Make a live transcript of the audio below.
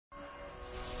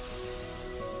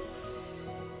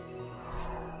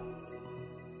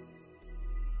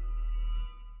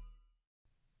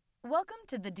Welcome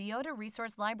to the Diyotta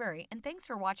Resource Library, and thanks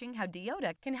for watching how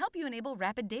Diyotta can help you enable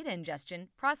rapid data ingestion,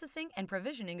 processing, and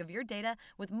provisioning of your data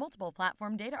with multiple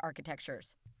platform data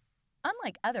architectures.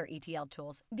 Unlike other ETL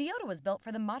tools, Diyotta was built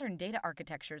for the modern data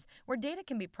architectures where data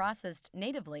can be processed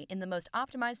natively in the most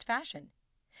optimized fashion.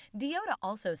 Diyotta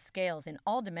also scales in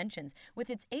all dimensions with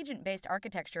its agent-based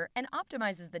architecture and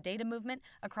optimizes the data movement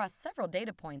across several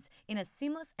data points in a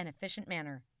seamless and efficient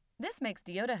manner. This makes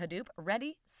Diyotta Hadoop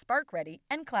ready, Spark ready,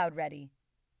 and cloud ready.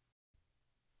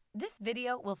 This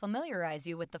video will familiarize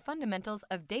you with the fundamentals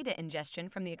of data ingestion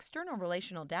from the external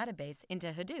relational database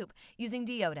into Hadoop using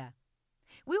Diyotta.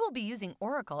 We will be using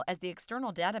Oracle as the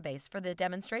external database for the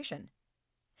demonstration.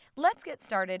 Let's get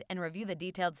started and review the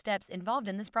detailed steps involved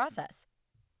in this process.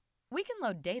 We can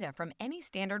load data from any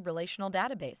standard relational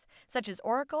database, such as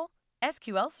Oracle,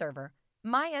 SQL Server,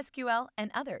 MySQL, and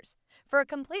others. For a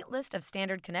complete list of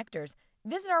standard connectors,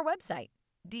 visit our website,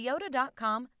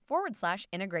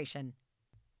 diyotta.com/integration.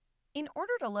 In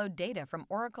order to load data from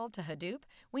Oracle to Hadoop,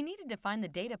 we need to define the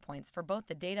data points for both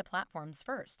the data platforms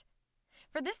first.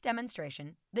 For this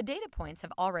demonstration, the data points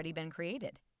have already been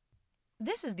created.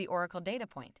 This is the Oracle data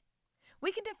point.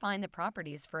 We can define the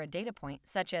properties for a data point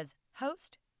such as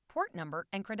host, port number,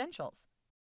 and credentials.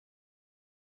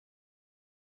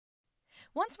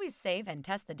 Once we save and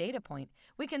test the data point,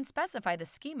 we can specify the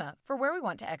schema for where we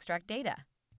want to extract data.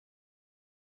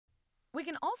 We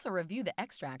can also review the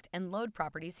extract and load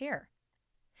properties here.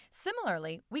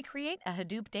 Similarly, we create a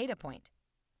Hadoop data point.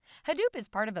 Hadoop is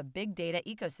part of a big data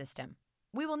ecosystem.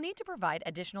 We will need to provide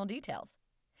additional details.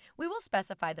 We will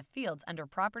specify the fields under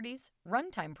Properties,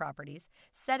 Runtime Properties,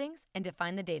 Settings, and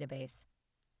define the database.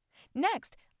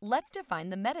 Next, let's define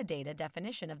the metadata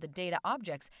definition of the data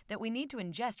objects that we need to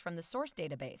ingest from the source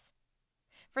database.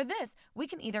 For this, we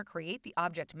can either create the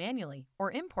object manually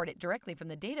or import it directly from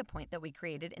the data point that we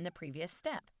created in the previous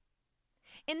step.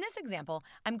 In this example,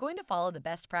 I'm going to follow the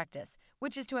best practice,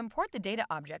 which is to import the data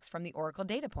objects from the Oracle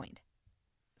data point.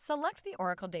 Select the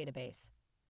Oracle database.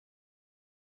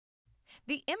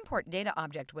 The Import Data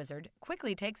Object wizard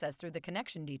quickly takes us through the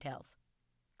connection details.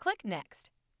 Click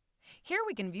Next. Here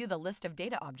we can view the list of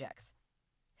data objects.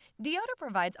 Diyotta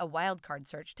provides a wildcard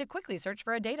search to quickly search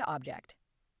for a data object.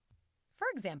 For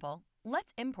example,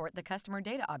 let's import the customer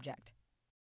data object.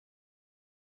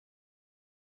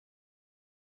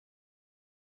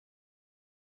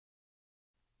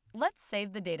 Let's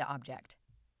save the data object.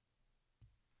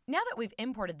 Now that we've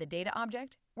imported the data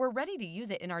object, we're ready to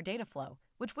use it in our data flow,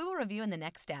 which we will review in the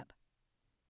next step.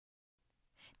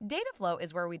 Data flow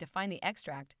is where we define the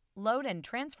extract, load, and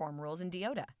transform rules in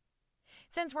Diyotta.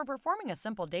 Since we're performing a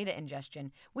simple data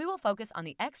ingestion, we will focus on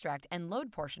the extract and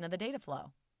load portion of the data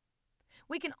flow.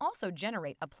 We can also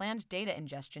generate a planned data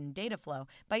ingestion data flow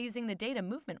by using the Data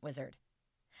Movement wizard.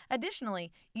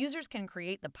 Additionally, users can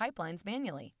create the pipelines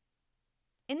manually.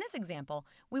 In this example,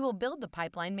 we will build the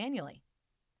pipeline manually.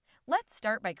 Let's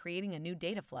start by creating a new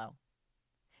data flow.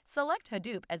 Select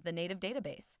Hadoop as the native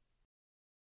database.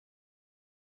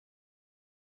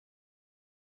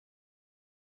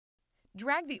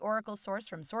 Drag the Oracle source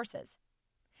from Sources.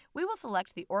 We will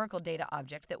select the Oracle data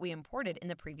object that we imported in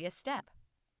the previous step.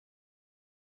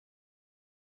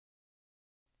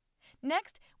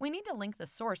 Next, we need to link the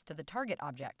source to the target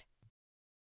object.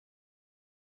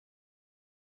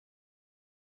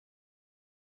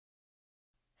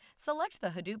 Select the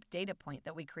Hadoop data point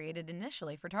that we created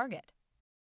initially for target.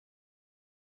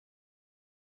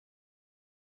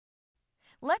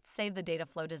 Let's save the data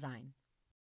flow design.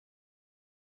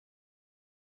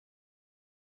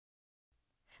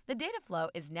 The data flow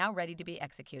is now ready to be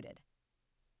executed.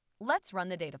 Let's run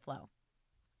the data flow.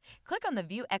 Click on the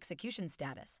View Execution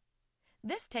Status.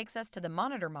 This takes us to the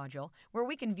Monitor module where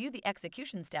we can view the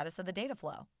execution status of the data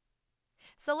flow.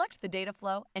 Select the data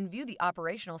flow and view the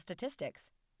operational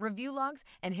statistics, review logs,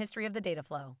 and history of the data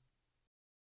flow.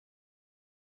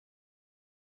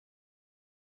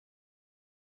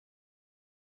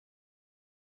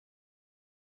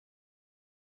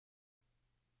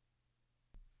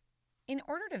 In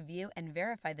order to view and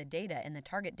verify the data in the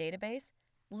target database,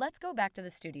 let's go back to the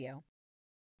studio.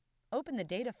 Open the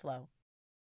data flow.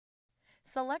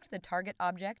 Select the target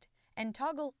object and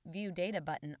toggle View Data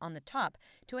button on the top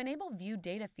to enable View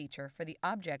Data feature for the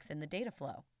objects in the data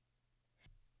flow.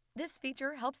 This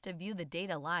feature helps to view the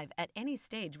data live at any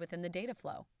stage within the data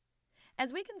flow.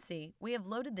 As we can see, we have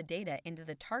loaded the data into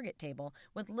the target table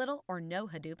with little or no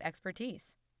Hadoop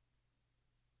expertise.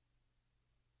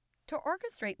 To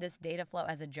orchestrate this data flow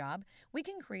as a job, we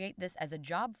can create this as a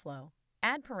job flow,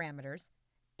 add parameters,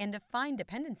 and define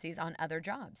dependencies on other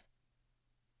jobs.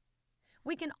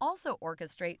 We can also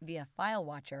orchestrate via File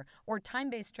Watcher or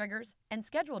time-based triggers and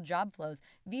schedule job flows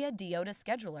via Diyotta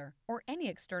Scheduler or any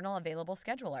external available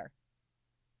scheduler.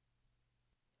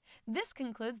 This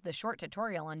concludes the short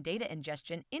tutorial on data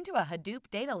ingestion into a Hadoop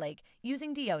data lake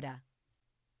using Diyotta.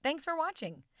 Thanks for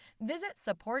watching. Visit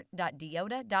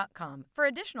support.diyotta.com for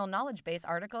additional knowledge base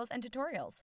articles and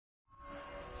tutorials.